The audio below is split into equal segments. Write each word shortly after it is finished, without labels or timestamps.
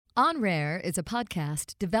On Rare is a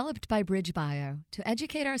podcast developed by BridgeBio to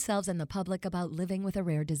educate ourselves and the public about living with a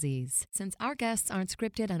rare disease. Since our guests aren't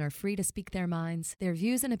scripted and are free to speak their minds, their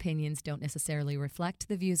views and opinions don't necessarily reflect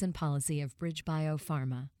the views and policy of BridgeBio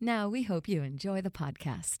Pharma. Now, we hope you enjoy the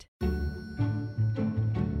podcast.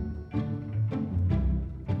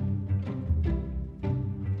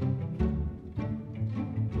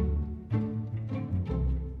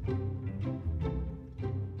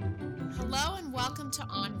 Hello and welcome to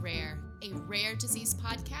On Rare, a rare disease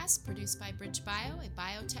podcast produced by BridgeBio, a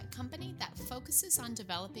biotech company that focuses on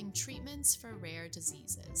developing treatments for rare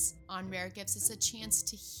diseases. On Rare gives us a chance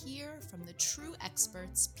to hear from the true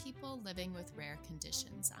experts, people living with rare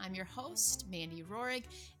conditions. I'm your host, Mandy Rohrig,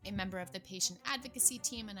 a member of the patient advocacy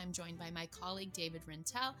team, and I'm joined by my colleague, David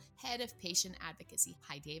Rintel, head of patient advocacy.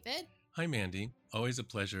 Hi, David. Hi, Mandy. Always a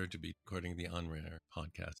pleasure to be recording the On Rare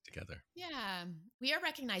podcast together. Yeah, we are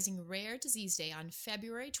recognizing Rare Disease Day on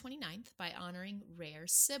February 29th by honoring rare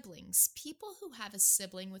siblings, people who have a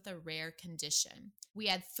sibling with a rare condition. We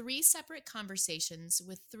had 3 separate conversations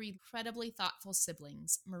with 3 incredibly thoughtful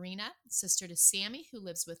siblings: Marina, sister to Sammy, who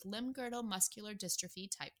lives with limb-girdle muscular dystrophy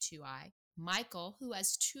type 2I, Michael, who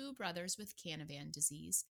has 2 brothers with Canavan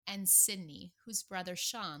disease, and Sydney, whose brother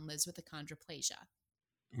Sean lives with achondroplasia.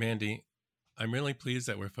 Mandy, I'm really pleased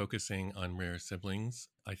that we're focusing on rare siblings.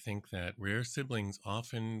 I think that rare siblings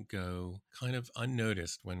often go kind of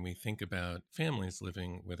unnoticed when we think about families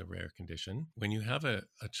living with a rare condition. When you have a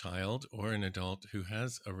child or an adult who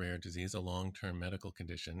has a rare disease, a long-term medical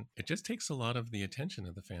condition, it just takes a lot of the attention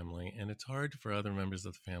of the family, and it's hard for other members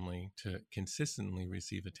of the family to consistently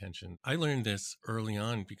receive attention. I learned this early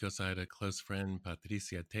on because I had a close friend,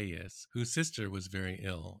 Patricia Tellez, whose sister was very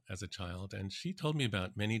ill as a child, and she told me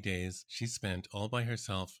about many days she spent all by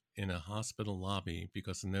herself in a hospital lobby,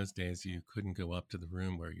 because in those days you couldn't go up to the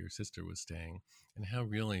room where your sister was staying, and how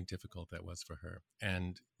really difficult that was for her.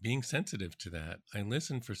 And being sensitive to that, I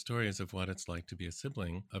listened for stories of what it's like to be a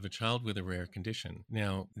sibling of a child with a rare condition.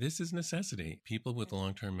 Now, this is necessity. People with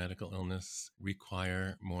long-term medical illness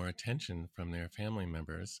require more attention from their family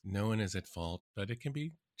members. No one is at fault, but it can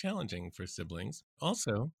be challenging for siblings.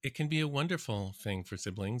 Also, it can be a wonderful thing for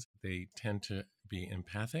siblings. They tend to be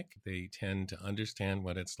empathic. They tend to understand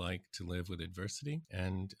what it's like to live with adversity,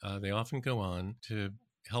 and they often go on to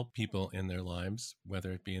help people in their lives,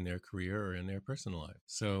 whether it be in their career or in their personal life.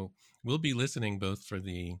 So we'll be listening both for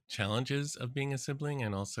the challenges of being a sibling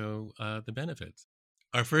and also the benefits.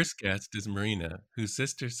 Our first guest is Marina, whose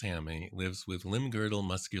sister Sammy lives with limb-girdle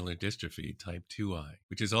muscular dystrophy type 2I,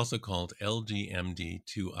 which is also called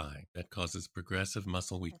LGMD2I, that causes progressive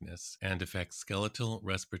muscle weakness and affects skeletal,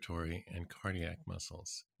 respiratory, and cardiac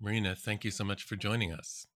muscles. Marina, thank you so much for joining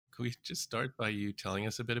us. Could we just start by you telling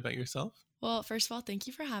us a bit about yourself? Well, first of all, thank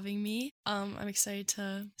you for having me. I'm excited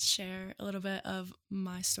to share a little bit of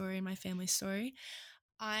my story and my family's story.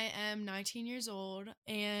 I am 19 years old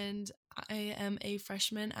and I am a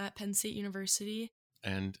freshman at Penn State University.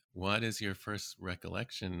 And what is your first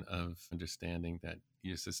recollection of understanding that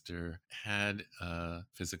your sister had a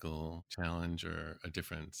physical challenge or a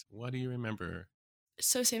difference? What do you remember?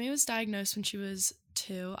 So Sammy was diagnosed when she was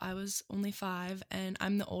 2. I was only 5, and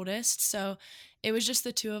I'm the oldest. So it was just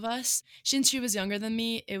the 2 of us. Since she was younger than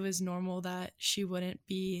me, it was normal that she wouldn't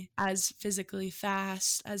be as physically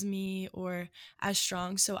fast as me or as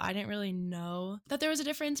strong. So I didn't really know that there was a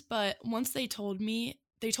difference. But once they told me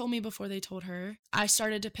before they told her, I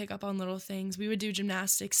started to pick up on little things. We would do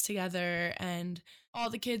gymnastics together, and all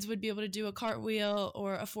the kids would be able to do a cartwheel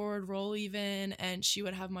or a forward roll even, and she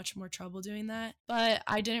would have much more trouble doing that. But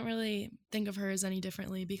I didn't really think of her as any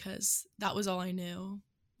differently because that was all I knew,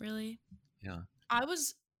 really. Yeah. I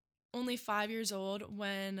was only 5 years old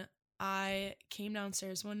when I came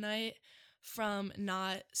downstairs one night from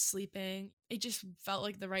not sleeping. It just felt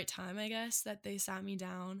like the right time, I guess, that they sat me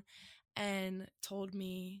down and told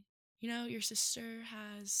me, your sister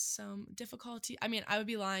has some difficulty. I mean, I would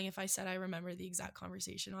be lying if I said I remember the exact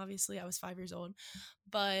conversation. Obviously, I was 5 years old,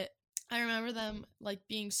 but I remember them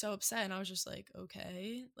being so upset, and I was just like,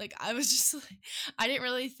 okay. I was just like, I didn't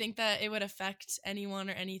really think that it would affect anyone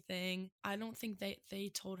or anything. I don't think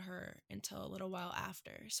they told her until a little while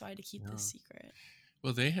after, so I had to keep this secret.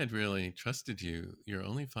 Well, they had really trusted you. You're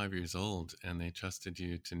only 5 years old, and they trusted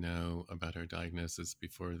you to know about her diagnosis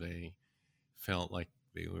before they felt like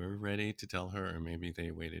they were ready to tell her, or maybe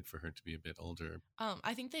they waited for her to be a bit older.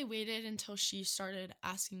 I think they waited until she started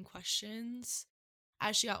asking questions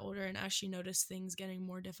as she got older and as she noticed things getting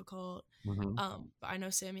more difficult. Mm-hmm. But I know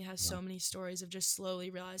Sammy has so many stories of just slowly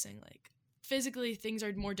realizing, physically things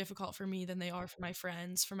are more difficult for me than they are for my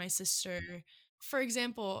friends, for my sister. For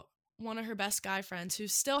example, one of her best guy friends,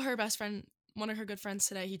 who's still her best friend, one of her good friends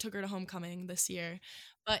today. He took her to homecoming this year.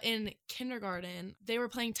 But in kindergarten, they were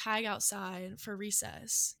playing tag outside for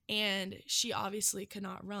recess, and she obviously could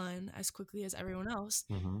not run as quickly as everyone else.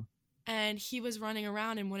 Mm-hmm. And he was running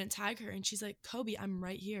around and wouldn't tag her. And she's like, Kobe, I'm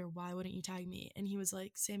right here. Why wouldn't you tag me? And he was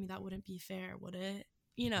like, Sammy, that wouldn't be fair, would it?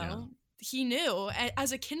 He knew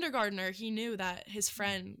as a kindergartner, he knew that his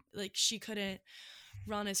friend, like, she couldn't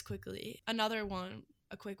run as quickly. Another one,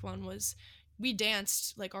 a quick one, was we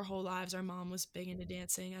danced like our whole lives. Our mom was big into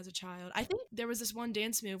dancing as a child. I think there was this one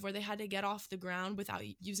dance move where they had to get off the ground without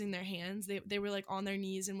using their hands. They were like on their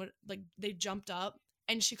knees and they jumped up,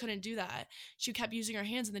 and she couldn't do that. She kept using her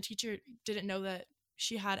hands, and the teacher didn't know that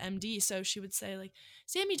she had MD, so she would say like,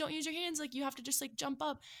 Sammy, don't use your hands, like you have to just like jump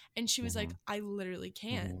up. And she was like, I literally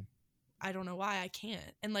can't. I don't know why I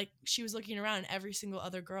can't. And like she was looking around and every single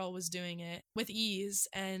other girl was doing it with ease.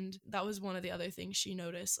 And that was one of the other things she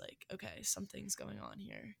noticed, like, okay, something's going on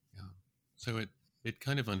here. Yeah. So it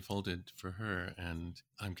kind of unfolded for her. And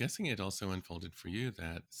I'm guessing it also unfolded for you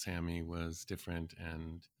that Sammy was different.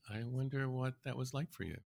 And I wonder what that was like for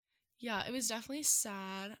you. Yeah, it was definitely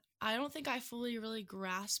sad. I don't think I fully really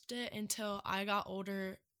grasped it until I got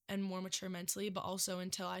older and more mature mentally, but also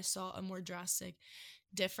until I saw a more drastic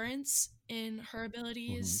difference in her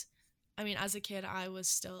abilities. I mean, as a kid, I was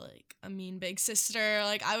still like a mean big sister.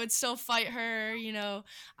 Like I would still fight her,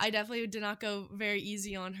 I definitely did not go very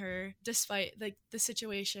easy on her despite like the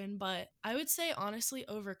situation. But I would say honestly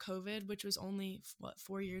over COVID, which was only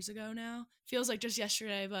 4 years ago now, feels like just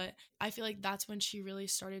yesterday, but I feel like that's when she really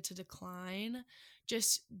started to decline.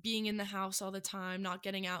 Just being in the house all the time, not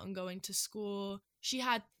getting out and going to school. She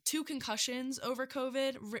had 2 concussions over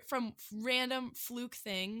COVID from random fluke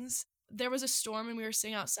things. There was a storm and we were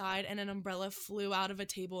sitting outside and an umbrella flew out of a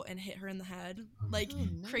table and hit her in the head.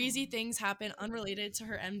 Crazy things happen unrelated to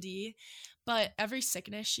her MD. But every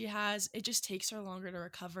sickness she has, it just takes her longer to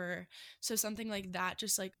recover. So something like that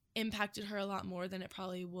just like impacted her a lot more than it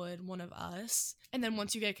probably would one of us. And then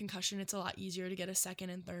once you get a concussion, it's a lot easier to get a second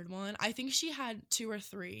and third one. I think she had 2 or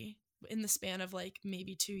 3 in the span of like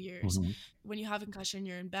maybe 2 years. When you have a concussion,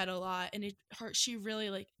 you're in bed a lot, and she really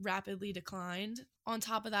like rapidly declined. On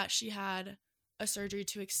top of that, she had a surgery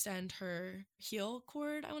to extend her heel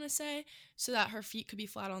cord, I want to say, so that her feet could be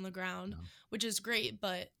flat on the ground, which is great.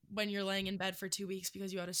 But when you're laying in bed for 2 weeks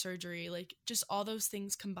because you had a surgery, like just all those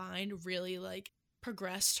things combined really like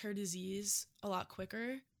progressed her disease a lot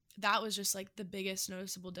quicker. That was just like the biggest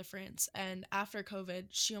noticeable difference. And after COVID,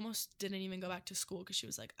 she almost didn't even go back to school because she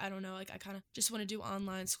was like, I don't know, like I kind of just want to do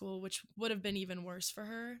online school, which would have been even worse for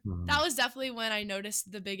her. That was definitely when I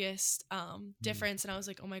noticed the biggest difference. And I was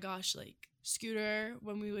like, oh my gosh, like Scooter,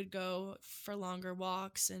 when we would go for longer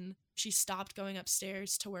walks and she stopped going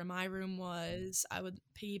upstairs to where my room was, I would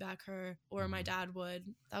piggyback her, or my dad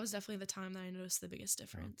would. That was definitely the time that I noticed the biggest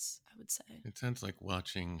difference, I would say. It sounds like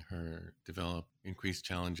watching her develop increased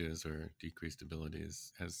challenges or decreased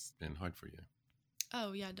abilities has been hard for you.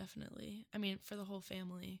 Oh, yeah, definitely. I mean, for the whole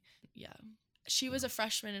family, yeah. She was a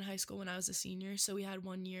freshman in high school when I was a senior, so we had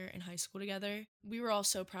 1 year in high school together. We were all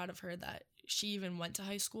so proud of her that she even went to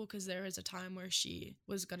high school, because there was a time where she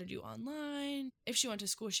was going to do online. If she went to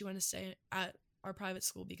school, she wanted to stay at our private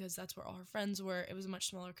school because that's where all her friends were. It was a much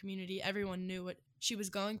smaller community. Everyone knew what she was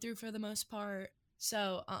going through for the most part.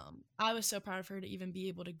 So I was so proud of her to even be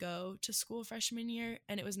able to go to school freshman year.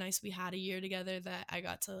 And it was nice we had a year together that I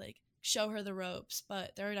got to like show her the ropes.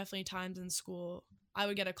 But there were definitely times in school I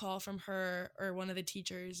would get a call from her or one of the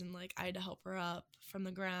teachers and like I had to help her up from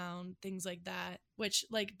the ground, things like that, which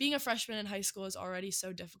like being a freshman in high school is already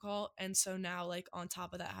so difficult. And so now like on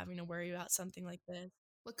top of that, having to worry about something like this.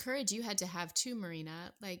 What courage you had to have too,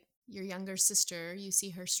 Marina. Like your younger sister, you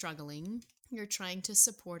see her struggling. You're trying to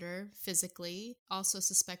support her physically. Also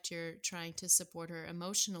suspect you're trying to support her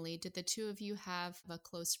emotionally. Did the two of you have a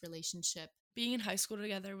close relationship? Being in high school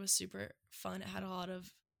together was super fun. It had a lot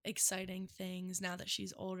of exciting things now that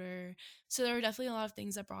she's older. So there were definitely a lot of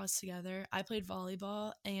things that brought us together. I played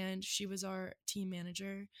volleyball and she was our team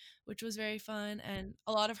manager, which was very fun. And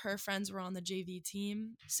a lot of her friends were on the JV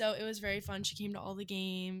team. So it was very fun. She came to all the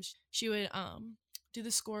games. She would do the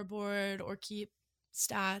scoreboard or keep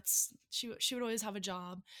stats. She would always have a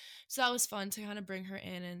job. So that was fun to kind of bring her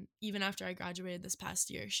in. And even after I graduated this past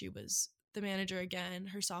year, she was the manager again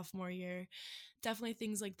her sophomore year. Definitely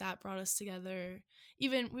things like that brought us together.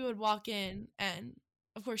 Even we would walk in and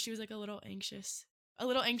of course she was like a little anxious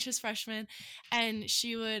freshman, and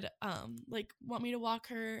she would like want me to walk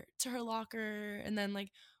her to her locker, and then like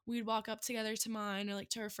we'd walk up together to mine or like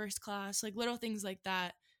to her first class, like little things like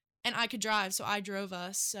that. And I could drive, so I drove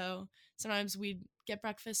us. So sometimes we'd get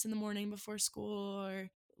breakfast in the morning before school or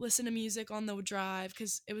listen to music on the drive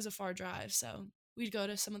because it was a far drive. So we'd go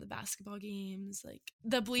to some of the basketball games. Like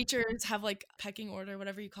the bleachers have like pecking order,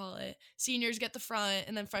 whatever you call it. Seniors get the front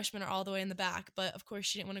and then freshmen are all the way in the back. But of course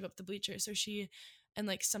she didn't want to go up the bleachers. So she, and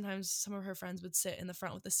like sometimes some of her friends would sit in the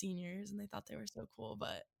front with the seniors and they thought they were so cool.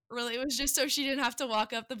 But really it was just so she didn't have to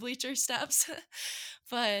walk up the bleacher steps.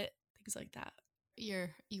 But things like that. You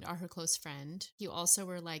are her close friend. You also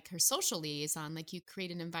were like her social liaison. Like you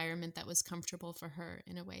create an environment that was comfortable for her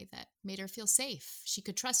in a way that made her feel safe. She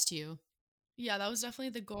could trust you. Yeah, that was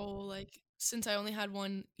definitely the goal. Like since I only had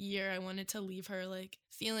 1 year, I wanted to leave her like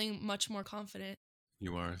feeling much more confident.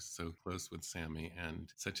 You are so close with Sammy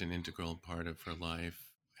and such an integral part of her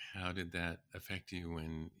life. How did that affect you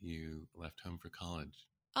when you left home for college?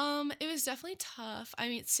 It was definitely tough. I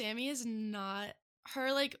mean, Sammy is not,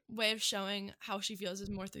 her like way of showing how she feels is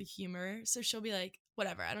more through humor. So she'll be like,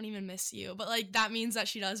 whatever, I don't even miss you. But like that means that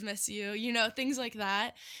she does miss you, you know, things like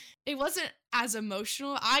that. It wasn't as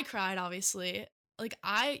emotional. I cried, obviously. Like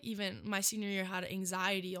my senior year had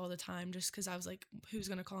anxiety all the time just because I was like, who's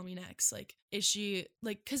going to call me next? Like, is she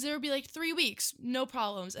like, because there would be like 3 weeks, no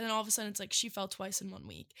problems. And then all of a sudden it's like she fell twice in 1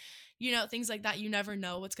 week. You know, things like that. You never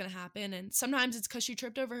know what's going to happen. And sometimes it's because she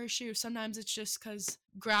tripped over her shoe. Sometimes it's just because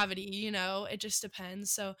gravity, you know, it just depends.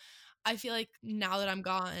 So I feel like now that I'm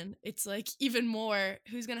gone, it's like even more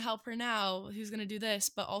who's going to help her now? Who's going to do this?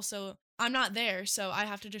 But also I'm not there. So I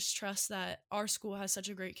have to just trust that our school has such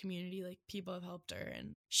a great community. Like people have helped her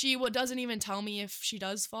and she doesn't even tell me if she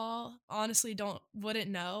does fall. Honestly,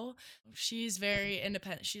 wouldn't know. She's very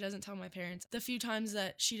independent. She doesn't tell my parents. The few times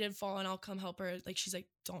that she did fall and I'll come help her, like she's like,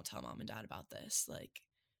 don't tell mom and dad about this. Like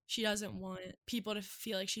she doesn't want people to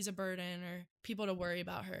feel like she's a burden or people to worry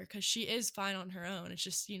about her because she is fine on her own. It's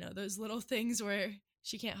just, you know, those little things where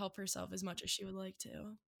she can't help herself as much as she would like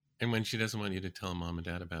to. And when she doesn't want you to tell mom and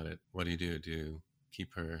dad about it, what do you do? Do you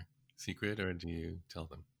keep her secret or do you tell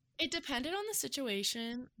them? It depended on the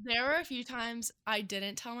situation. There were a few times I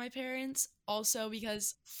didn't tell my parents, also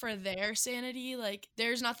because for their sanity, like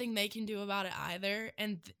there's nothing they can do about it either,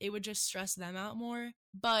 and it would just stress them out more.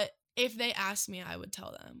 But if they asked me, I would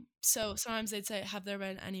tell them. So sometimes they'd say, have there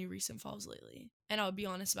been any recent falls lately? And I would be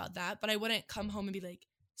honest about that, but I wouldn't come home and be like,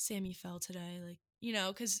 Sammy fell today, like, you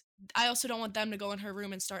know, because I also don't want them to go in her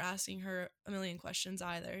room and start asking her a million questions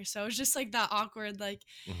either. So it's just like that awkward, like,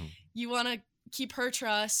 you want to keep her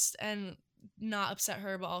trust and not upset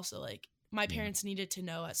her, but also like my parents needed to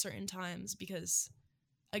know at certain times because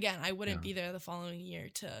again, I wouldn't be there the following year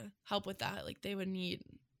to help with that. Like they would need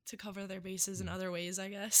to cover their bases in other ways, I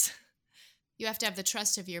guess. You have to have the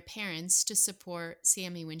trust of your parents to support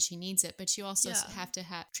Sammy when she needs it, but you also have to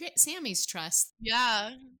have Sammy's trust.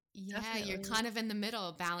 Yeah. Yeah, definitely. You're kind of in the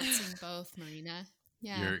middle, balancing both, Marina.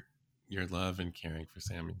 Yeah. Your love and caring for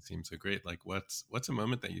Sammy seems so great. Like what's a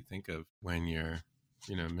moment that you think of when you're,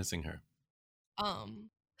 you know, missing her?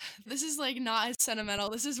 This is like not as sentimental.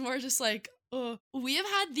 This is more just like, we have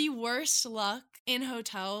had the worst luck in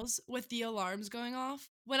hotels with the alarms going off.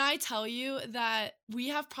 When I tell you that we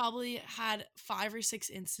have probably had 5 or 6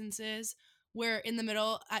 instances where in the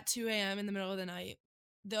middle at 2 a.m. in the middle of the night,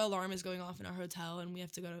 the alarm is going off in our hotel and we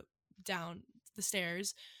have to go down the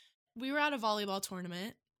stairs. We were at a volleyball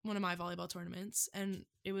tournament, one of my volleyball tournaments, and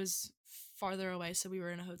it was farther away. So we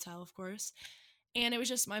were in a hotel, of course. And it was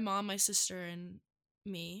just my mom, my sister, and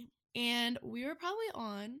me. And we were probably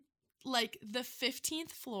on like the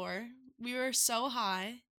 15th floor. We were so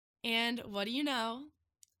high. And what do you know?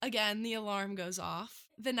 Again, the alarm goes off.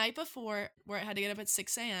 The night before, where I had to get up at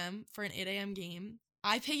 6 a.m. for an 8 a.m. game,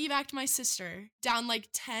 I piggybacked my sister down like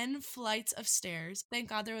 10 flights of stairs. Thank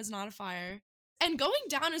God there was not a fire. And going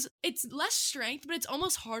down it's less strength, but it's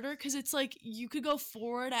almost harder because it's like you could go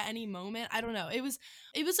forward at any moment. I don't know. It was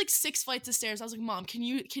like 6 flights of stairs. I was like, Mom, can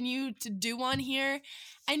you do one here?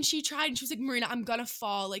 And she tried and she was like, Marina, I'm gonna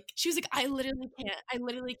fall. Like she was like, I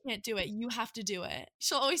literally can't do it. You have to do it.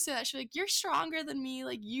 She'll always say that. She's like, you're stronger than me.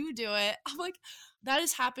 Like you do it. I'm like, that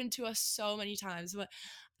has happened to us so many times. But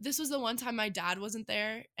this was the one time my dad wasn't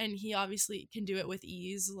there and he obviously can do it with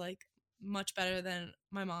ease, like much better than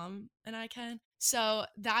my mom and I can. So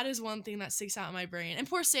that is one thing that sticks out in my brain. And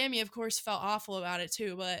poor Sammy, of course, felt awful about it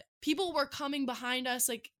too, but people were coming behind us.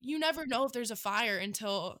 Like you never know if there's a fire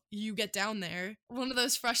until you get down there. One of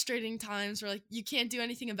those frustrating times where like you can't do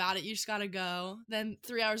anything about it. You just gotta go. Then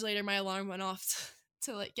 3 hours later, my alarm went off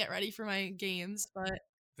to like get ready for my games. But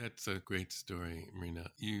that's a great story, Marina.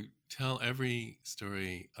 You tell every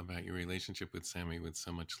story about your relationship with Sammy with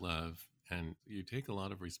so much love. And you take a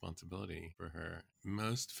lot of responsibility for her.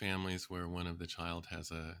 Most families where one of the child has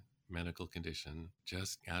a medical condition,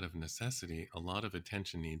 just out of necessity, a lot of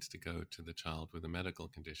attention needs to go to the child with a medical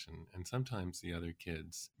condition. And sometimes the other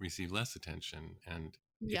kids receive less attention. And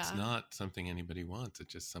it's not something anybody wants.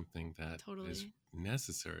 It's just something that is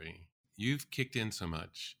necessary. You've kicked in so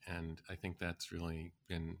much, and I think that's really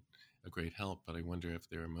been a great help. But I wonder if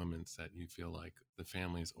there are moments that you feel like the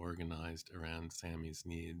family is organized around Sammy's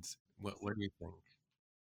needs. What do you think?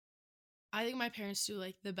 I think my parents do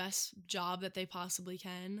like the best job that they possibly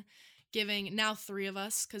can, giving now 3 of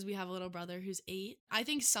us, because we have a little brother who's 8. I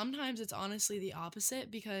think sometimes it's honestly the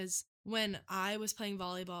opposite, because when I was playing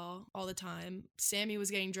volleyball all the time, Sammy was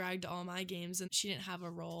getting dragged to all my games and she didn't have a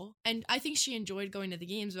role. And I think she enjoyed going to the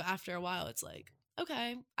games, but after a while it's like,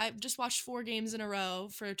 okay, I've just watched 4 games in a row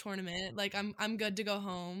for a tournament. Like I'm good to go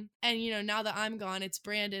home. And you know, now that I'm gone, it's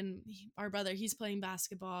Brandon, our brother. He's playing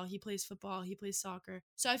basketball, he plays football, he plays soccer.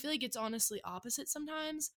 So I feel like it's honestly opposite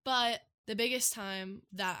sometimes. But the biggest time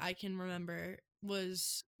that I can remember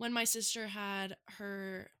was when my sister had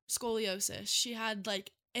her scoliosis. She had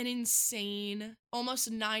like an insane, almost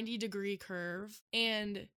 90-degree curve,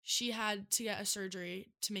 and she had to get a surgery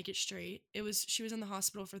to make it straight. She was in the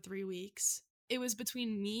hospital for 3 weeks. It was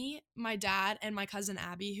between me, my dad, and my cousin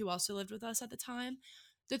Abby, who also lived with us at the time.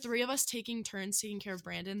 The 3 of us taking turns taking care of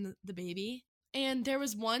Brandon, the baby. And there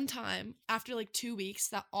was one time after like 2 weeks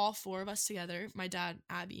that all 4 of us together, my dad,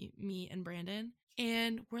 Abby, me, and Brandon,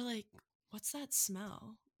 and we're like, what's that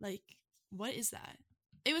smell? Like, what is that?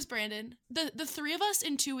 It was Brandon. The 3 of us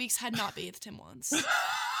in 2 weeks had not bathed him once.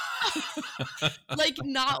 Like,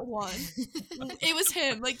 not one. It was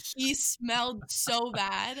him. Like, he smelled so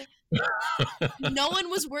bad. No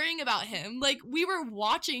one was worrying about him. Like, we were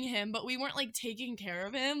watching him, but we weren't like taking care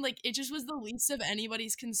of him. Like, it just was the least of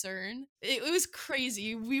anybody's concern. It was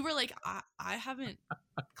crazy. We were like, I haven't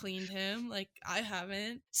cleaned him. Like, I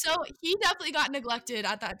haven't. So he definitely got neglected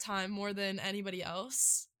at that time more than anybody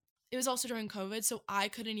else. It was also during COVID, so I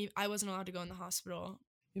wasn't allowed to go in the hospital.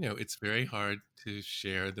 You know, it's very hard to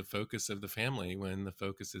share the focus of the family when the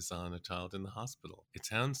focus is on a child in the hospital. It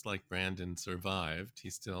sounds like Brandon survived.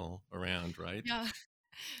 He's still around, right? Yeah,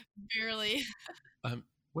 barely.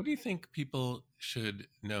 What do you think people should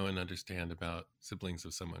know and understand about siblings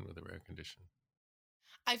of someone with a rare condition?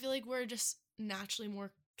 I feel like we're just naturally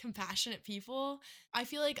more compassionate people. I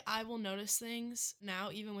feel like I will notice things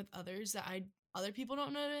now, even with others, that other people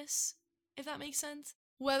don't notice, if that makes sense.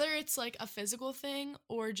 Whether it's like a physical thing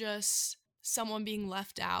or just someone being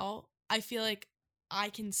left out, I feel like I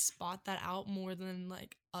can spot that out more than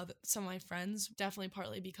like some of my friends. Definitely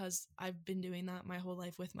partly because I've been doing that my whole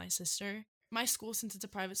life with my sister. My school, since it's a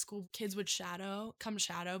private school, kids would come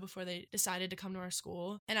shadow before they decided to come to our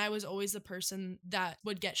school. And I was always the person that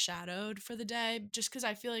would get shadowed for the day, just because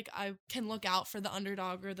I feel like I can look out for the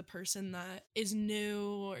underdog or the person that is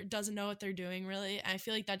new or doesn't know what they're doing, really. And I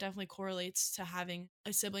feel like that definitely correlates to having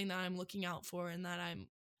a sibling that I'm looking out for and that I'm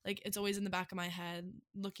like, it's always in the back of my head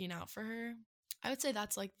looking out for her. I would say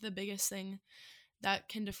that's like the biggest thing that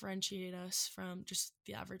can differentiate us from just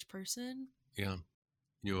the average person. Yeah.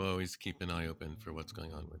 You always keep an eye open for what's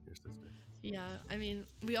going on with your sister. Yeah, I mean,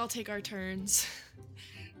 we all take our turns.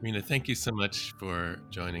 Rena, thank you so much for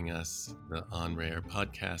joining us, the On Rare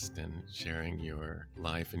podcast, and sharing your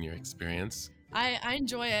life and your experience. I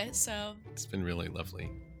enjoy it, so. It's been really lovely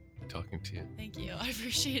talking to you. Thank you. I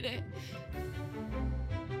appreciate it.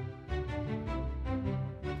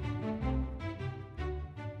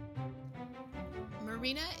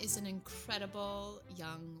 Marina is an incredible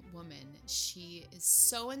young woman. She is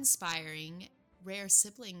so inspiring. Rare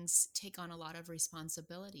siblings take on a lot of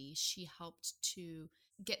responsibility. She helped to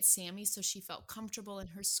get Sammy so she felt comfortable in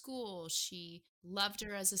her school. She loved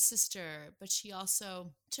her as a sister, but she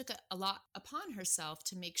also took a lot upon herself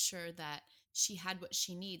to make sure that she had what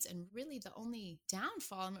she needs. And really the only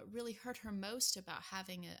downfall, and what really hurt her most about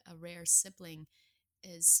having a rare sibling,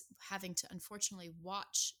 is having to unfortunately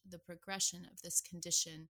watch the progression of this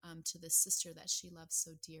condition to this sister that she loves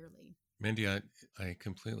so dearly. Mandy, I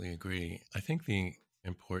completely agree. I think the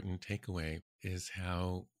important takeaway is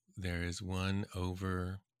how there is one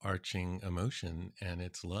overarching emotion, and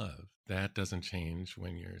it's love. That doesn't change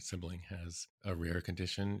when your sibling has a rare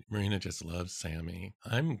condition. Marina just loves Sammy.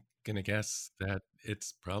 I'm going to guess that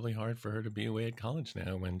it's probably hard for her to be away at college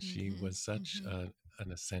now when she was such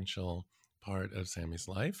an essential part of Sammy's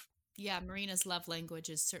life. Yeah, Marina's love language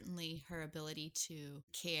is certainly her ability to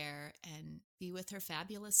care and be with her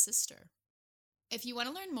fabulous sister. If you want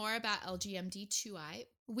to learn more about LGMD2I,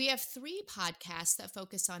 we have 3 podcasts that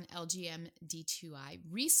focus on LGMD2I.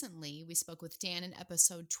 Recently, we spoke with Dan in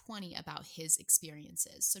episode 20 about his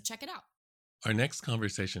experiences, so check it out. Our next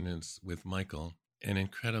conversation is with Michael. an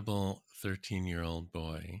incredible 13-year-old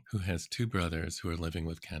boy who has two brothers who are living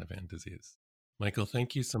with Canavan disease. Michael,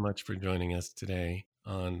 thank you so much for joining us today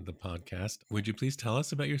on the podcast. Would you please tell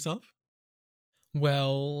us about yourself?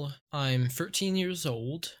 Well, I'm 13 years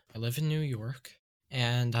old. I live in New York,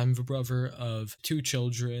 and I'm the brother of two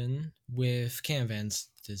children with Canavan's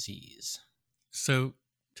disease. So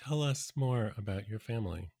tell us more about your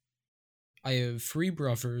family. I have three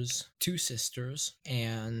brothers, two sisters,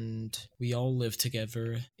 and we all live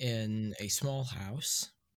together in a small house.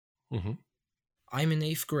 Mm-hmm. I'm in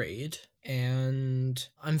 8th grade, and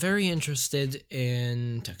I'm very interested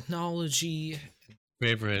in technology.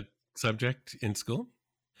 Favorite subject in school?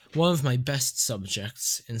 One of my best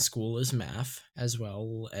subjects in school is math, as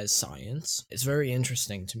well as science. It's very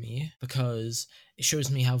interesting to me because it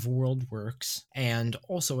shows me how the world works, and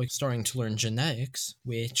also starting to learn genetics,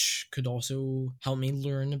 which could also help me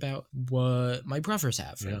learn about what my brothers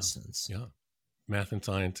have, for instance. Yeah. Math and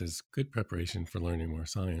science is good preparation for learning more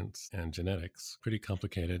science and genetics. Pretty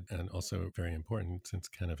complicated and also very important since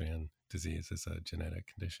Canavan disease is a genetic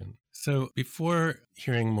condition. So before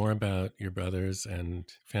hearing more about your brothers and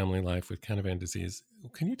family life with Canavan disease,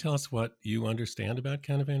 can you tell us what you understand about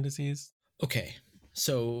Canavan disease? Okay,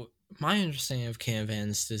 so my understanding of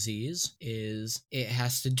Canavan's disease is it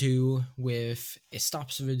has to do with, it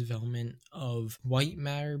stops the development of white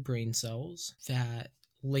matter brain cells that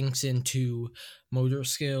links into motor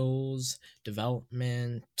skills,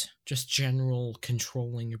 development, just general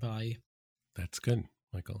controlling your body. That's good,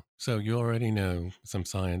 Michael. So you already know some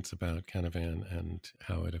science about Canavan and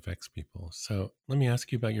how it affects people. So let me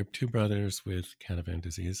ask you about your two brothers with Canavan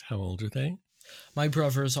disease. How old are they? My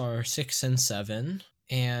brothers are 6 and 7,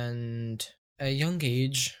 and at a young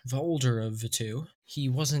age, the older of the two, he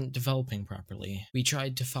wasn't developing properly. We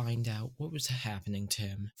tried to find out what was happening to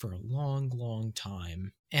him for a long, long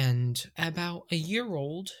time. And at about a year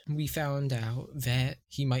old, we found out that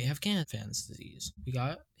he might have Canavan's disease. We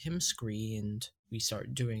got him screened. We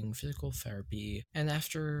started doing physical therapy. And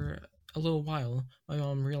after a little while, my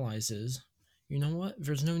mom realizes, you know what?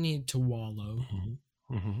 There's no need to wallow.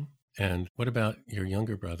 Mm-hmm. Mm-hmm. And what about your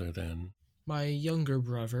younger brother then? My younger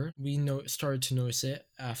brother, we started to notice it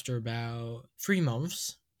after about 3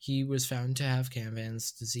 months. He was found to have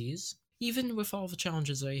Canavan's disease. Even with all the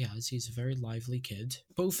challenges that he has, he's a very lively kid.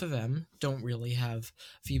 Both of them don't really have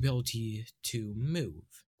the ability to move,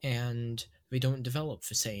 and they don't develop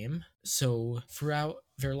the same. So throughout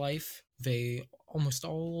their life, they almost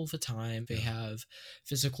all the time, they have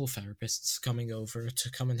physical therapists coming over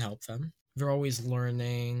to come and help them. They're always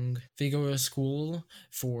learning. They go to school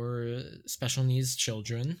for special needs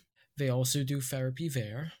children. They also do therapy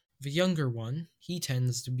there. The younger one, he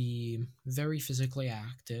tends to be very physically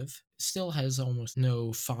active, still has almost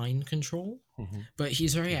no fine control, but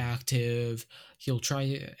he's very active. He'll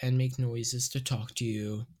try and make noises to talk to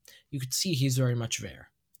you. You could see he's very much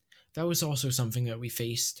there. That was also something that we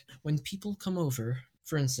faced when people come over,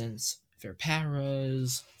 for instance, they're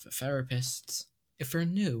paras, the therapists. If they're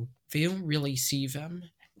new, they don't really see them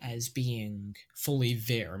as being fully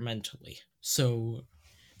there mentally. So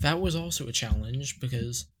that was also a challenge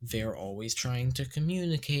because they're always trying to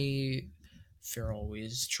communicate. They're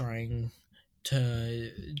always trying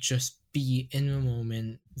to just be in the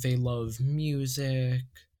moment. They love music.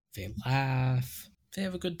 They laugh. They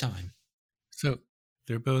have a good time. So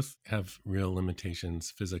they both have real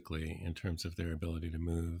limitations physically in terms of their ability to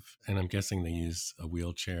move. And I'm guessing they use a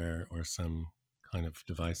wheelchair or some kind of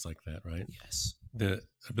device like that, right? Yes. The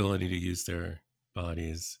ability to use their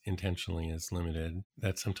bodies intentionally is limited.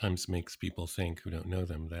 That sometimes makes people think who don't know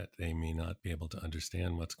them that they may not be able to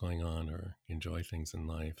understand what's going on or enjoy things in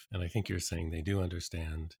life. And I think you're saying they do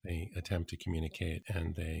understand. They attempt to communicate,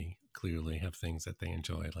 and they clearly have things that they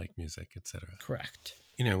enjoy, like music, etc. Correct.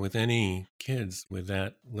 You know, with any kids with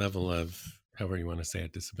that level of, however you want to say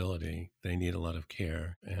it, disability, they need a lot of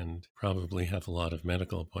care and probably have a lot of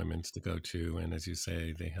medical appointments to go to. And as you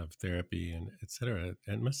say, they have therapy and et cetera.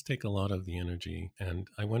 It must take a lot of the energy. And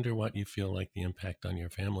I wonder what you feel like the impact on your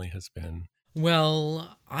family has been.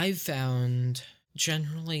 Well, I've found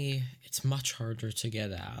generally it's much harder to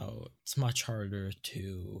get out. It's much harder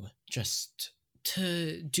to just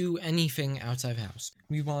to do anything outside the house.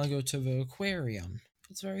 We want to go to the aquarium.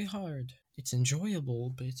 It's very hard. It's enjoyable,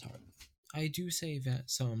 but it's hard. I do say that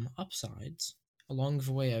some upsides. Along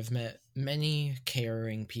the way, I've met many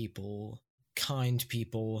caring people, kind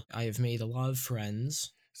people. I have made a lot of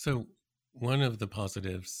friends. So one of the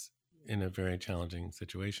positives in a very challenging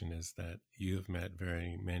situation is that you have met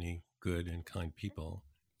very many good and kind people.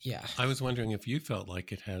 Yeah. I was wondering if you felt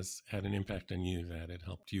like it has had an impact on you, that it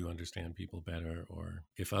helped you understand people better, or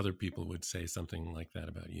if other people would say something like that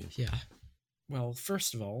about you. Yeah. Well,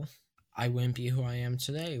 first of all, I wouldn't be who I am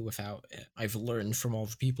today without it. I've learned from all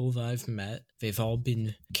the people that I've met. They've all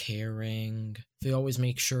been caring. They always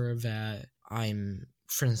make sure that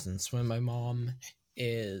for instance, when my mom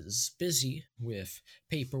is busy with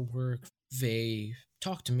paperwork, they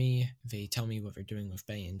talk to me, they tell me what they're doing with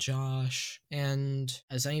Bay and Josh, and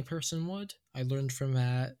as any person would, I learned from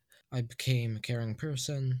that. I became a caring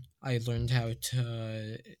person. I learned how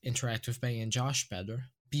to interact with Bay and Josh better,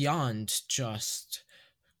 beyond just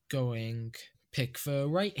going, pick the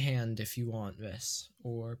right hand if you want this,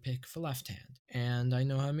 or pick the left hand. And I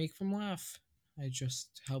know how to make them laugh. I just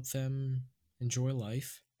help them enjoy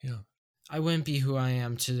life. Yeah. I wouldn't be who I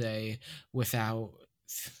am today without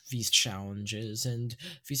these challenges and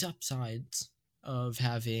these upsides of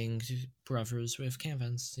having brothers with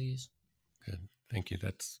Canvan disease. Good. Thank you.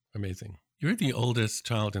 That's amazing. You're the oldest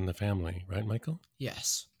child in the family, right, Michael?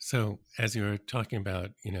 Yes. So as you were talking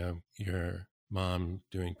about, your mom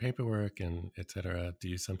doing paperwork and et cetera, do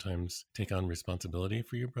you sometimes take on responsibility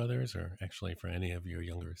for your brothers or actually for any of your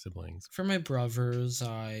younger siblings? For my brothers,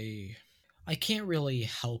 I can't really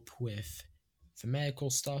help with the medical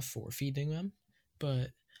stuff or feeding them, but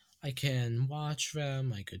I can watch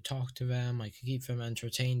them, I could talk to them, I could keep them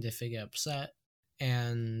entertained if they get upset,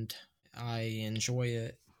 and I enjoy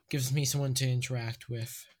it. Gives me someone to interact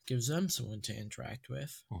with, gives them someone to interact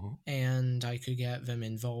with, and I could get them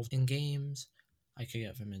involved in games. I could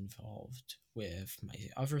get them involved with my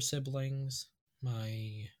other siblings.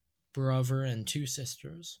 My brother and 2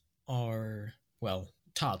 sisters are, well,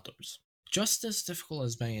 toddlers. Just as difficult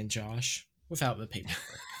as Bay and Josh, without the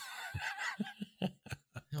paperwork.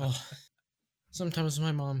 Sometimes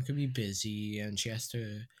my mom could be busy, and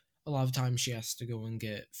a lot of times she has to go and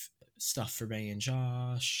get stuff for Bay and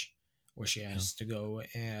Josh, or she has to go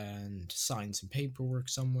and sign some paperwork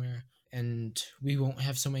somewhere, and we won't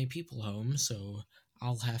have so many people home, so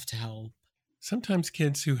I'll have to help. Sometimes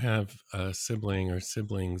kids who have a sibling or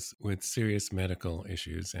siblings with serious medical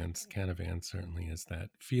issues, and Canavan certainly is that,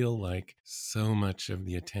 feel like so much of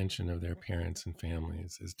the attention of their parents and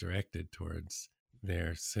families is directed towards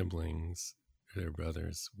their siblings, their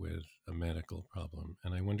brothers with a medical problem.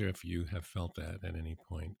 And I wonder if you have felt that at any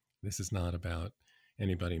point. This is not about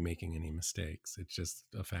anybody making any mistakes. It's just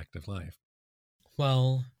a fact of life.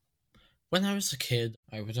 Well, when I was a kid,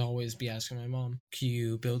 I would always be asking my mom, could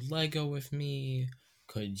you build Lego with me?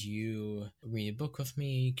 Could you read a book with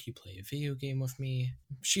me? Could you play a video game with me?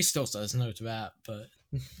 She still says no to that, but...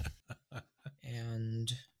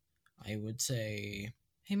 And I would say,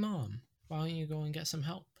 hey Mom, why don't you go and get some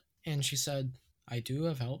help? And she said, I do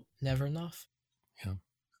have help, never enough. Yeah.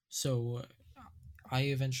 So I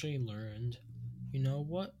eventually learned, you know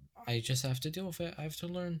what? I just have to deal with it. I have to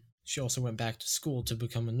learn. She also went back to school to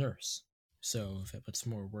become a nurse. So if it puts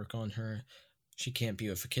more work on her, she can't be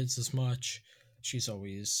with the kids as much. She's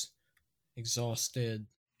always exhausted.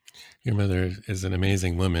 Your mother is an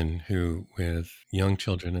amazing woman who, with young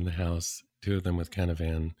children in the house, 2 of them with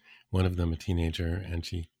Canavan, 1 of them a teenager, and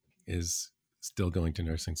she is still going to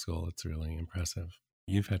nursing school. It's really impressive.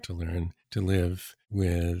 You've had to learn to live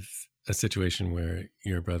with a situation where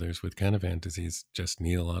your brothers with Canavan disease just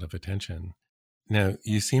need a lot of attention. Now,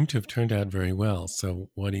 you seem to have turned out very well. So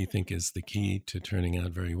what do you think is the key to turning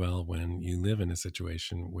out very well when you live in a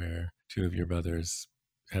situation where 2 of your brothers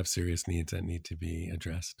have serious needs that need to be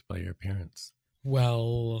addressed by your parents?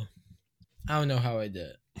 Well, I don't know how I did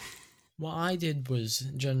it. What I did was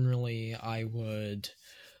generally I would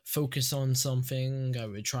focus on something, I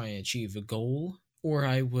would try and achieve a goal, or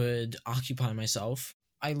I would occupy myself.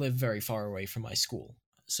 I live very far away from my school,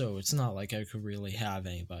 so it's not like I could really have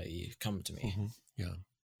anybody come to me. Mm-hmm. Yeah.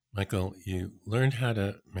 Michael, you learned how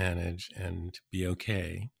to manage and be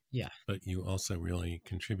okay. Yeah. But you also really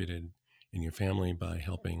contributed in your family by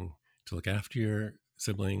helping to look after your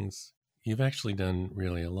siblings. You've actually done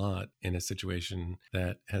really a lot in a situation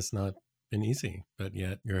that has not been easy, but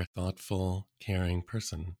yet you're a thoughtful, caring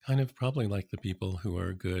person, kind of probably like the people who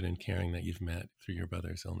are good and caring that you've met through your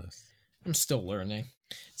brother's illness. I'm still learning.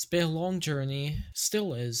 It's been a long journey,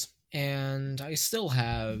 still is, and I still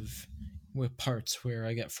have with parts where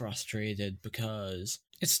I get frustrated because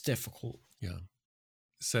it's difficult. Yeah.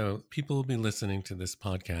 So people will be listening to this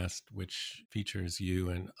podcast, which features you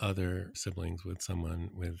and other siblings with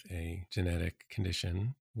someone with a genetic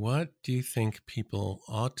condition. What do you think people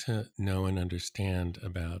ought to know and understand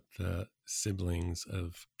about the siblings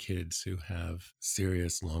of kids who have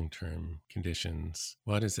serious long-term conditions?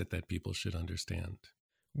 What is it that people should understand?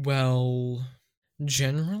 Well,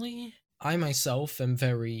 Generally, I myself am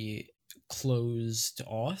very closed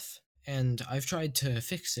off, and I've tried to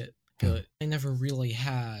fix it, but I never really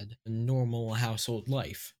had a normal household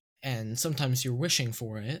life. And sometimes you're wishing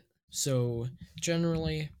for it. So,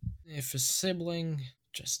 generally, if a sibling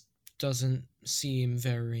just doesn't seem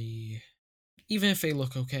very. Even if they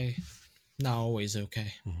look okay, not always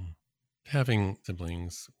okay. Mm-hmm. Having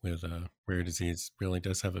siblings with a rare disease really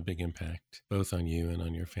does have a big impact, both on you and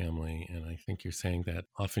on your family. And I think you're saying that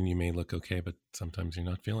often you may look okay, but sometimes you're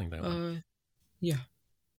not feeling that way. Yeah.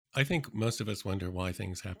 I think most of us wonder why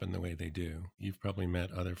things happen the way they do. You've probably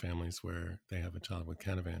met other families where they have a child with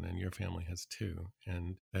Canavan, and your family has too.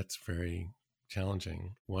 And that's very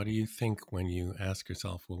challenging. What do you think when you ask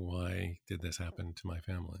yourself, well, why did this happen to my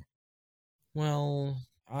family? Well,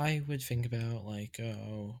 I would think about, like,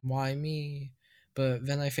 oh, why me? But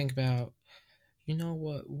then I think about, you know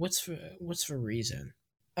what? What's the reason?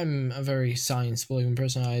 I'm a very science-believing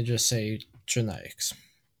person. I just say genetics.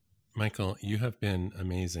 Michael, you have been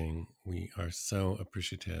amazing. We are so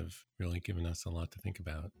appreciative, really given us a lot to think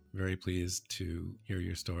about. Very pleased to hear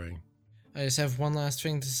your story. I just have one last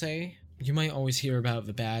thing to say. You might always hear about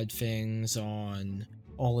the bad things on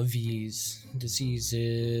all of these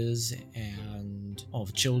diseases and all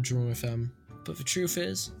the children with them. But the truth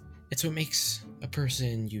is, it's what makes a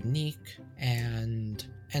person unique, and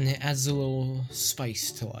it adds a little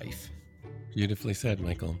spice to life. Beautifully said,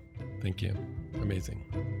 Michael. Thank you. Amazing.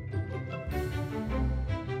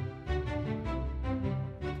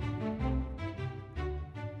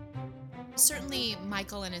 Certainly,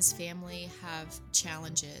 Michael and his family have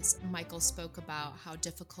challenges. Michael spoke about how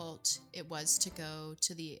difficult it was to go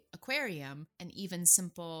to the aquarium, and even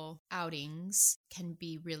simple outings can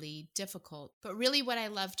be really difficult. But really, what I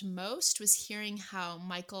loved most was hearing how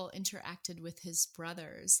Michael interacted with his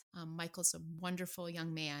brothers. Michael's a wonderful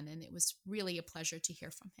young man, and it was really a pleasure to hear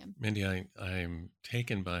from him. Mindy, I'm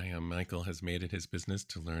taken by how Michael has made it his business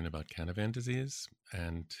to learn about Canavan disease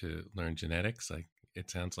and to learn genetics. It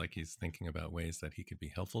sounds like he's thinking about ways that he could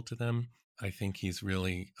be helpful to them. I think he's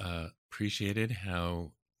really appreciated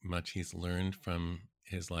how much he's learned from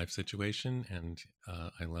his life situation. And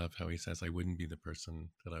I love how he says, I wouldn't be the person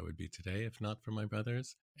that I would be today if not for my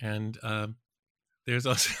brothers. And there's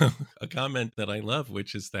also a comment that I love,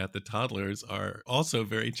 which is that the toddlers are also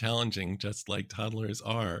very challenging, just like toddlers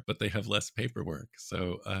are, but they have less paperwork.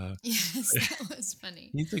 So yes, that was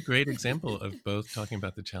funny. He's a great example of both talking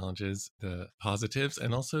about the challenges, the positives,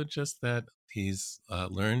 and also just that he's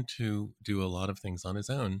learned to do a lot of things on his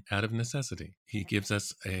own out of necessity. He gives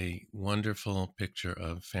us a wonderful picture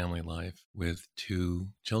of family life with 2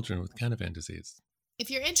 children with Canavan disease. If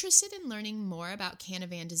you're interested in learning more about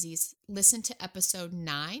Canavan disease, listen to episode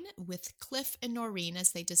 9 with Cliff and Noreen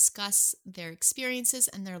as they discuss their experiences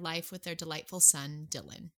and their life with their delightful son,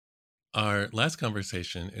 Dylan. Our last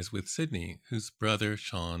conversation is with Sydney, whose brother,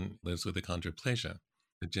 Sean, lives with achondroplasia.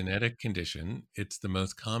 A genetic condition, it's the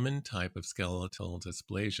most common type of skeletal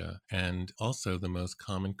dysplasia and also the most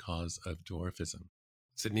common cause of dwarfism.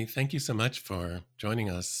 Sydney, thank you so much for joining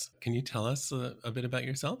us. Can you tell us a bit about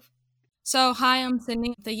yourself? So, hi, I'm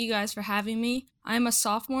Sydney. Thank you guys for having me. I'm a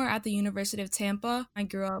sophomore at the University of Tampa. I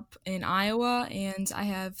grew up in Iowa, and I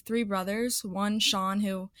have 3 brothers. One, Sean,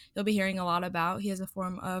 who you'll be hearing a lot about. He has a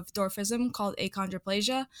form of dwarfism called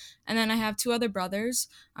achondroplasia. And then I have 2 other brothers.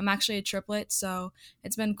 I'm actually a triplet, so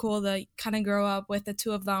it's been cool to kind of grow up with the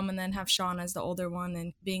 2 of them and then have Sean as the older one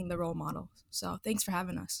and being the role model. So thanks for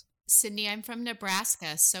having us. Sydney, I'm from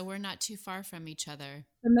Nebraska, so we're not too far from each other.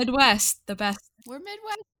 The Midwest, the best. We're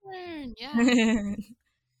Midwestern, yeah.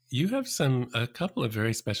 You have a couple of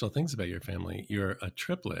very special things about your family. You're a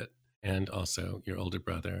triplet, and also your older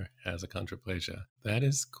brother has achondroplasia. That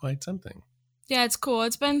is quite something. Yeah, it's cool.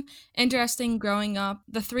 It's been interesting growing up.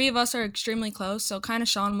 The 3 of us are extremely close, so kind of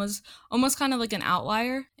Sean was almost kind of like an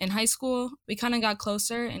outlier. In high school, we kind of got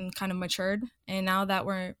closer and kind of matured, and now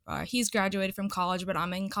that he's graduated from college, but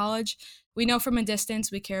I'm in college, we know from a distance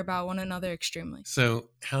we care about one another extremely.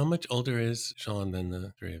 So how much older is Sean than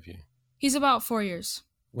the 3 of you? He's about 4 years.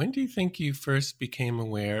 When do you think you first became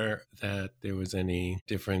aware that there was any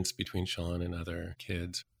difference between Sean and other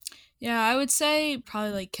kids? Yeah, I would say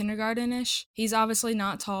probably like kindergarten-ish. He's obviously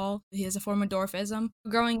not tall. He has a form of dwarfism.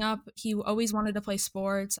 Growing up, he always wanted to play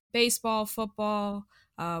sports, baseball, football,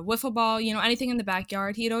 wiffle ball, anything in the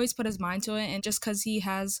backyard. He'd always put his mind to it. And just because he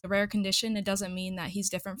has a rare condition, it doesn't mean that he's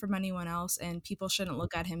different from anyone else, and people shouldn't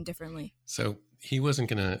look at him differently. So he wasn't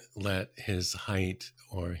going to let his height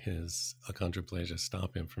or his achondroplasia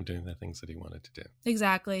stop him from doing the things that he wanted to do.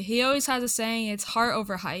 Exactly. He always has a saying, it's heart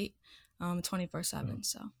over height. 24/7.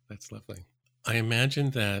 So that's lovely. I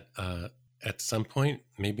imagine that At some point,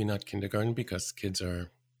 maybe not kindergarten because kids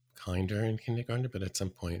are kinder in kindergarten, but at some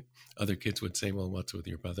point, other kids would say, well, what's with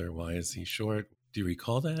your brother? Why is he short? Do you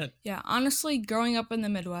recall that? Yeah, honestly, growing up in the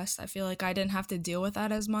Midwest, I feel like I didn't have to deal with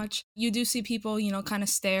that as much. You do see people, kind of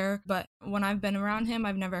stare, but when I've been around him,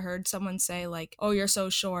 I've never heard someone say, like, oh, you're so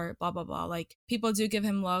short, blah, blah, blah. Like, people do give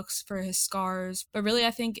him looks for his scars, but really,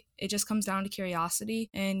 I think it just comes down to curiosity.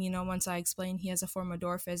 And, once I explain he has a form of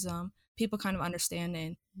dwarfism, people kind of understand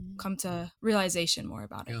and come to realization more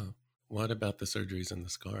about it. Yeah. What about the surgeries and the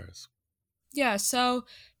scars? Yeah, so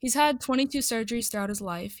he's had 22 surgeries throughout his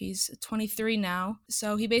life. He's 23 now.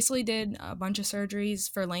 So he basically did a bunch of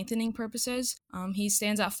surgeries for lengthening purposes. He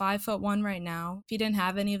stands at 5'1" right now. If he didn't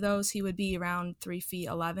have any of those, he would be around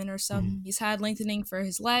 3'11" or so. Mm-hmm. He's had lengthening for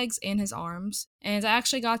his legs and his arms. And I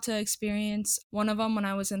actually got to experience one of them when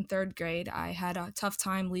I was in 3rd grade. I had a tough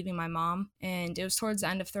time leaving my mom, and it was towards the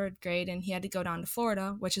end of 3rd grade, and he had to go down to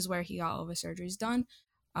Florida, which is where he got all of his surgeries done.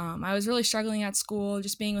 I was really struggling at school,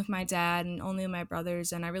 just being with my dad and only my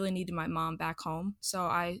brothers, and I really needed my mom back home. So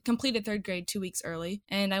I completed 3rd grade 2 weeks early,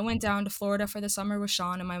 and I went down to Florida for the summer with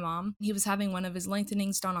Sean and my mom. He was having one of his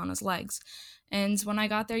lengthenings done on his legs. And when I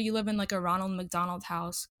got there, you live in like a Ronald McDonald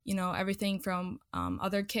house, everything from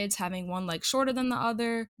other kids having one leg shorter than the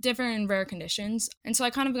other, different and rare conditions. And so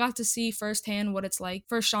I kind of got to see firsthand what it's like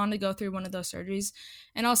for Sean to go through one of those surgeries.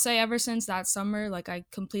 And I'll say ever since that summer, like I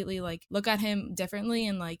completely look at him differently,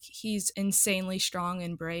 and like he's insanely strong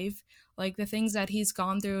and brave. Like the things that he's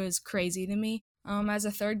gone through is crazy to me. As a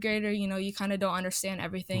 3rd grader, you kind of don't understand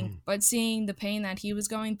everything, but seeing the pain that he was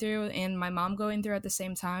going through and my mom going through at the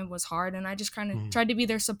same time was hard. And I just kind of tried to be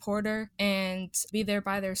their supporter and be there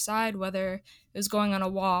by their side, whether it was going on a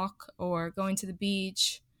walk or going to the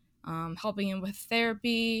beach, helping him with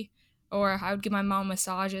therapy, or I would give my mom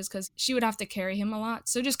massages because she would have to carry him a lot.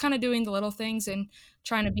 So just kind of doing the little things and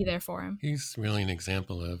trying to be there for him. He's really an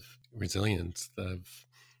example of resilience, of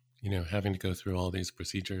having to go through all these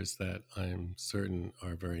procedures that I'm certain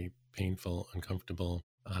are very painful, uncomfortable.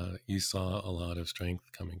 You saw a lot of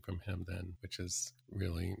strength coming from him then, which is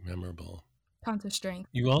really memorable. Tons of strength.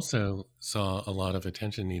 You also saw a lot of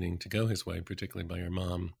attention needing to go his way, particularly by your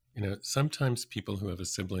mom. Sometimes people who have a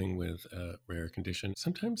sibling with a rare condition,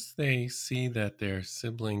 sometimes they see that their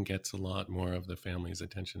sibling gets a lot more of the family's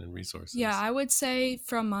attention and resources. Yeah, I would say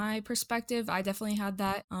from my perspective, I definitely had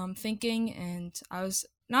that thinking, and I was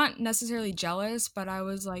not necessarily jealous, but I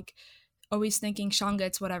was like always thinking Sean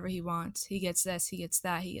gets whatever he wants. He gets this, he gets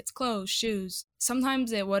that, he gets clothes, shoes.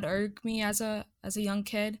 Sometimes it would irk me as a young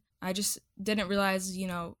kid. I just didn't realize,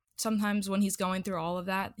 sometimes when he's going through all of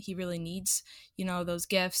that, he really needs, those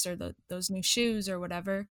gifts or those new shoes or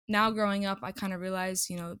whatever. Now growing up, I kind of realized,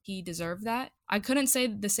 he deserved that. I couldn't say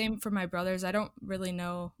the same for my brothers. I don't really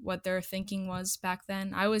know what their thinking was back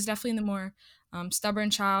then. I was definitely the more stubborn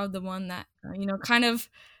child, the one that, kind of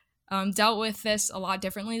dealt with this a lot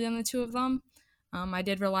differently than the two of them. I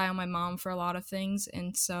did rely on my mom for a lot of things.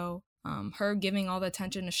 And so her giving all the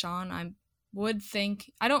attention to Sean, I would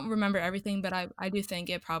think, I don't remember everything, but I do think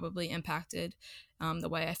it probably impacted the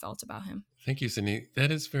way I felt about him. Thank you, Sydney. That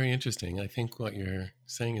is very interesting. I think what you're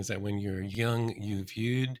saying is that when you're young, you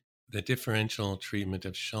viewed the differential treatment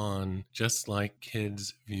of Sean just like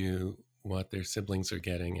kids view what their siblings are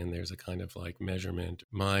getting, and there's a kind of measurement.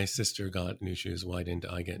 My sister got new shoes, why didn't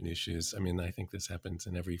I get new shoes? I mean, I think this happens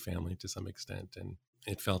in every family to some extent, and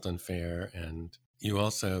it felt unfair. And you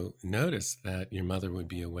also noticed that your mother would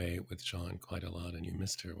be away with Sean quite a lot, and you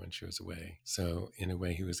missed her when she was away. So in a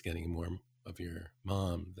way, he was getting more of your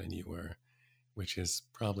mom than you were, which is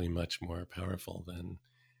probably much more powerful than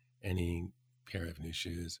any pair of new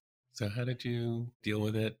shoes. So how did you deal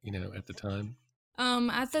with it, at the time?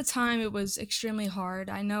 At the time, it was extremely hard.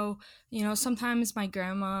 I know, sometimes my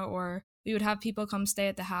grandma or we would have people come stay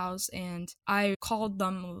at the house, and I called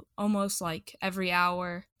them almost every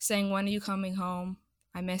hour saying, when are you coming home?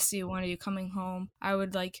 I miss you. When are you coming home? I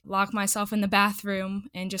would lock myself in the bathroom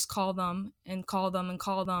and just call them and call them and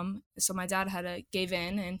call them. So my dad had to give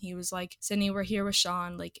in, and he was like, Sydney, we're here with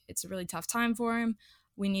Sean. It's a really tough time for him.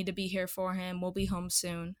 We need to be here for him. We'll be home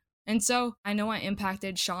soon. And so I know I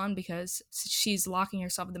impacted Sean because she's locking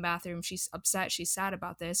herself in the bathroom. She's upset. She's sad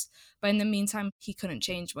about this. But in the meantime, he couldn't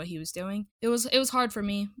change what he was doing. It was hard for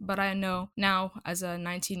me, but I know now as a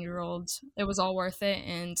 19-year-old, it was all worth it.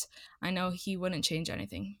 And I know he wouldn't change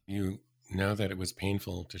anything. You know that it was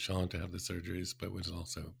painful to Sean to have the surgeries, but it was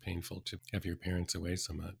also painful to have your parents away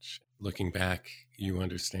so much. Looking back, you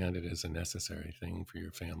understand it as a necessary thing for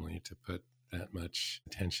your family to put that much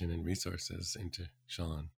attention and resources into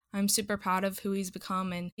Sean. I'm super proud of who he's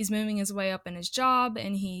become, and he's moving his way up in his job,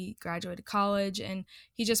 and he graduated college, and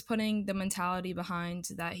he's just putting the mentality behind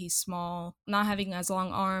that he's small, not having as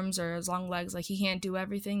long arms or as long legs. Like, he can't do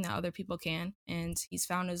everything that other people can, and he's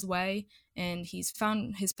found his way, and he's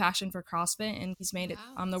found his passion for CrossFit, and he's made it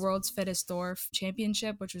on the World's Fittest Door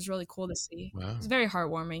Championship, which was really cool to see. Wow. It's very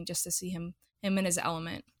heartwarming just to see him in his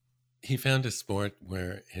element. He found a sport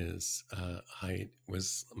where his height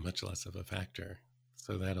was much less of a factor.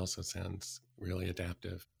 So that also sounds really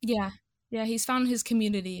adaptive. Yeah, he's found his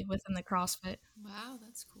community within the CrossFit. Wow,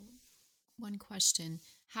 that's cool. One question: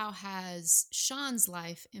 how has Sean's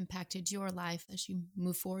life impacted your life as you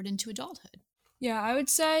move forward into adulthood? Yeah, I would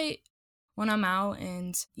say when I'm out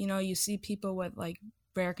and, you see people with like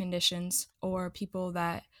rare conditions or people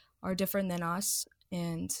that are different than us,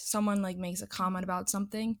 and someone like makes a comment about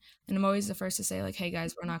something, and I'm always the first to say like, hey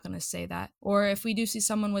guys, we're not going to say that. Or if we do see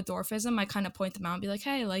someone with dwarfism, I kind of point them out and be like,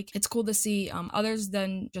 hey, like, it's cool to see others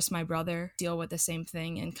than just my brother deal with the same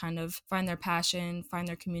thing and kind of find their passion, find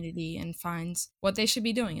their community, and find what they should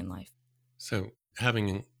be doing in life. So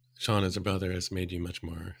having Sean as a brother has made you much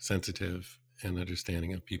more sensitive and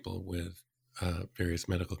understanding of people with various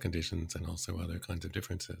medical conditions and also other kinds of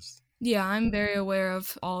differences. Yeah, I'm very aware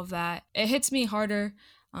of all of that. It hits me harder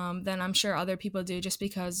than I'm sure other people do, just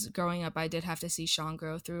because growing up I did have to see Sean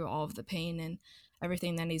grow through all of the pain and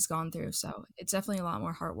everything that he's gone through. So it's definitely a lot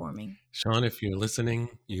more heartwarming. Sean, if you're listening,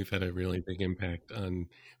 you've had a really big impact on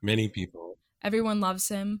many people. Everyone loves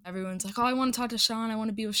him. Everyone's like, oh, I want to talk to Sean. I want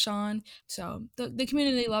to be with Sean. So the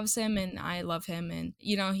community loves him, and I love him. And,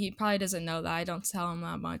 he probably doesn't know that. I don't tell him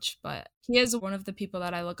that much, but he is one of the people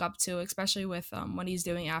that I look up to, especially with what he's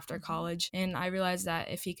doing after college. And I realize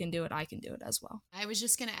that if he can do it, I can do it as well. I was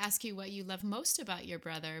just going to ask you what you love most about your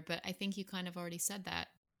brother, but I think you kind of already said that.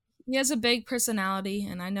 He has a big personality,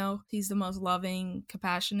 and I know he's the most loving,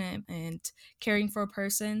 compassionate, and caring for a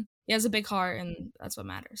person. He has a big heart, and that's what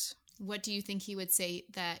matters. What do you think he would say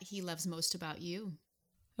that he loves most about you?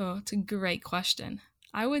 Oh, it's a great question.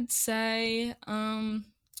 I would say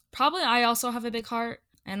probably I also have a big heart,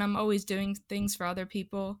 and I'm always doing things for other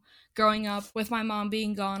people. Growing up with my mom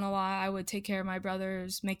being gone a lot, I would take care of my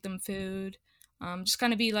brothers, make them food, just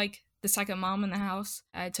kind of be like the second mom in the house.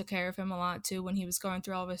 I took care of him a lot too when he was going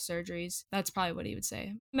through all of his surgeries. That's probably what he would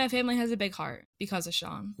say. My family has a big heart because of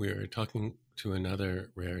Sean. We were talking to another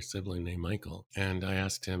rare sibling named Michael, and I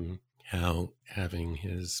asked him how having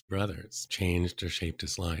his brothers changed or shaped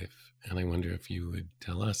his life. And I wonder if you would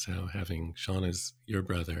tell us how having Sean as your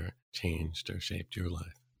brother changed or shaped your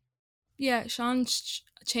life. Yeah, Sean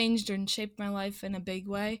changed and shaped my life in a big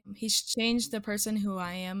way. He's changed the person who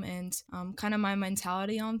I am and kind of my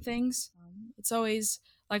mentality on things. It's always,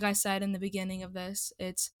 like I said in the beginning of this,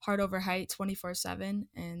 it's heart over height 24/7.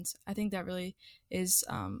 And I think that really is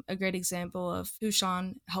a great example of who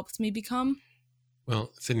Sean helped me become.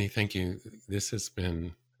 Well, Sydney, thank you. This has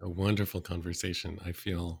been a wonderful conversation. I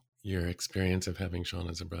feel your experience of having Sean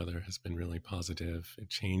as a brother has been really positive. It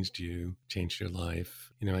changed you, changed your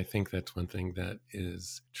life. I think that's one thing that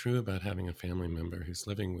is true about having a family member who's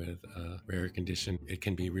living with a rare condition. It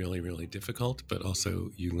can be really, really difficult, but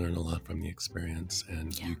also you learn a lot from the experience,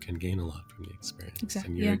 and you can gain a lot from the experience.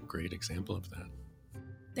 Exactly. And you're a great example of that.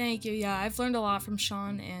 Thank you. Yeah, I've learned a lot from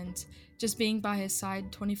Sean, and just being by his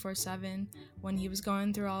side 24/7 when he was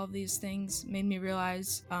going through all of these things made me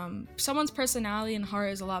realize someone's personality and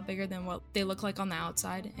heart is a lot bigger than what they look like on the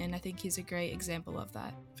outside, and I think he's a great example of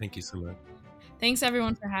that. Thank you so much. Thanks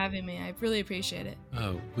everyone for having me. I really appreciate it.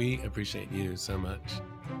 Oh, we appreciate you so much.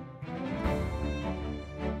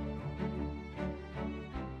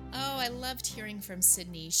 Oh, I loved hearing from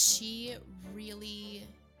Sydney. She really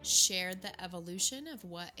shared the evolution of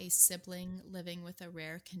what a sibling living with a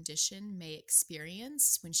rare condition may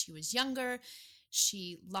experience. When she was younger,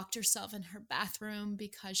 she locked herself in her bathroom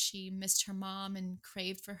because she missed her mom and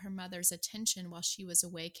craved for her mother's attention while she was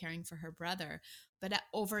away caring for her brother. But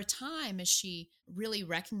over time, as she really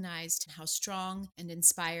recognized how strong and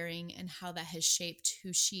inspiring and how that has shaped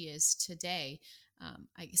who she is today,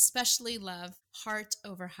 I especially love heart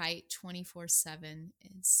over height 24/7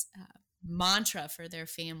 is mantra for their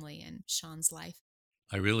family and Sean's life.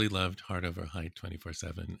 I really loved Heart Over Height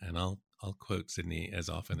 24/7, and I'll quote Sydney as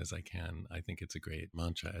often as I can. I think it's a great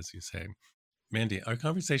mantra, as you say. Mandy, our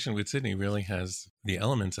conversation with Sydney really has the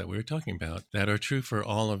elements that we were talking about that are true for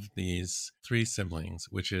all of these three siblings,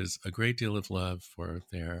 which is a great deal of love for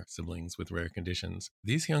their siblings with rare conditions.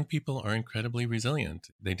 These young people are incredibly resilient.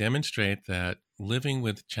 They demonstrate that living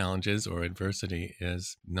with challenges or adversity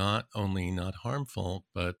is not only not harmful,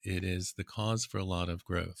 but it is the cause for a lot of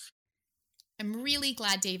growth. I'm really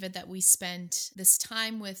glad, David, that we spent this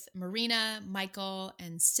time with Marina, Michael,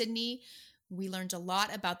 and Sydney. We learned a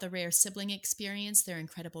lot about the rare sibling experience, their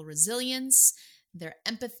incredible resilience, their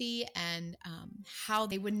empathy, and how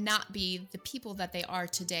they would not be the people that they are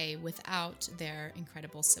today without their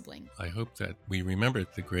incredible sibling. I hope that we remember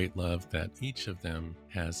the great love that each of them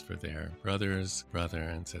has for their brother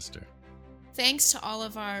and sister. Thanks to all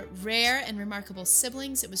of our rare and remarkable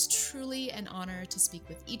siblings. It was truly an honor to speak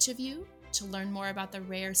with each of you. To learn more about the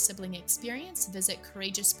rare sibling experience, visit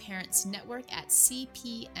Courageous Parents Network at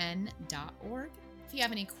cpn.org. If you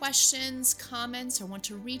have any questions, comments, or want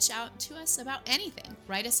to reach out to us about anything,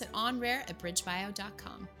 write us at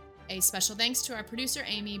onrare@bridgebio.com. A special thanks to our producer,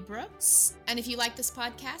 Amy Brooks. And if you like this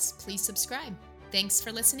podcast, please subscribe. Thanks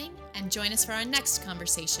for listening, and join us for our next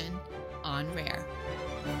conversation on Rare.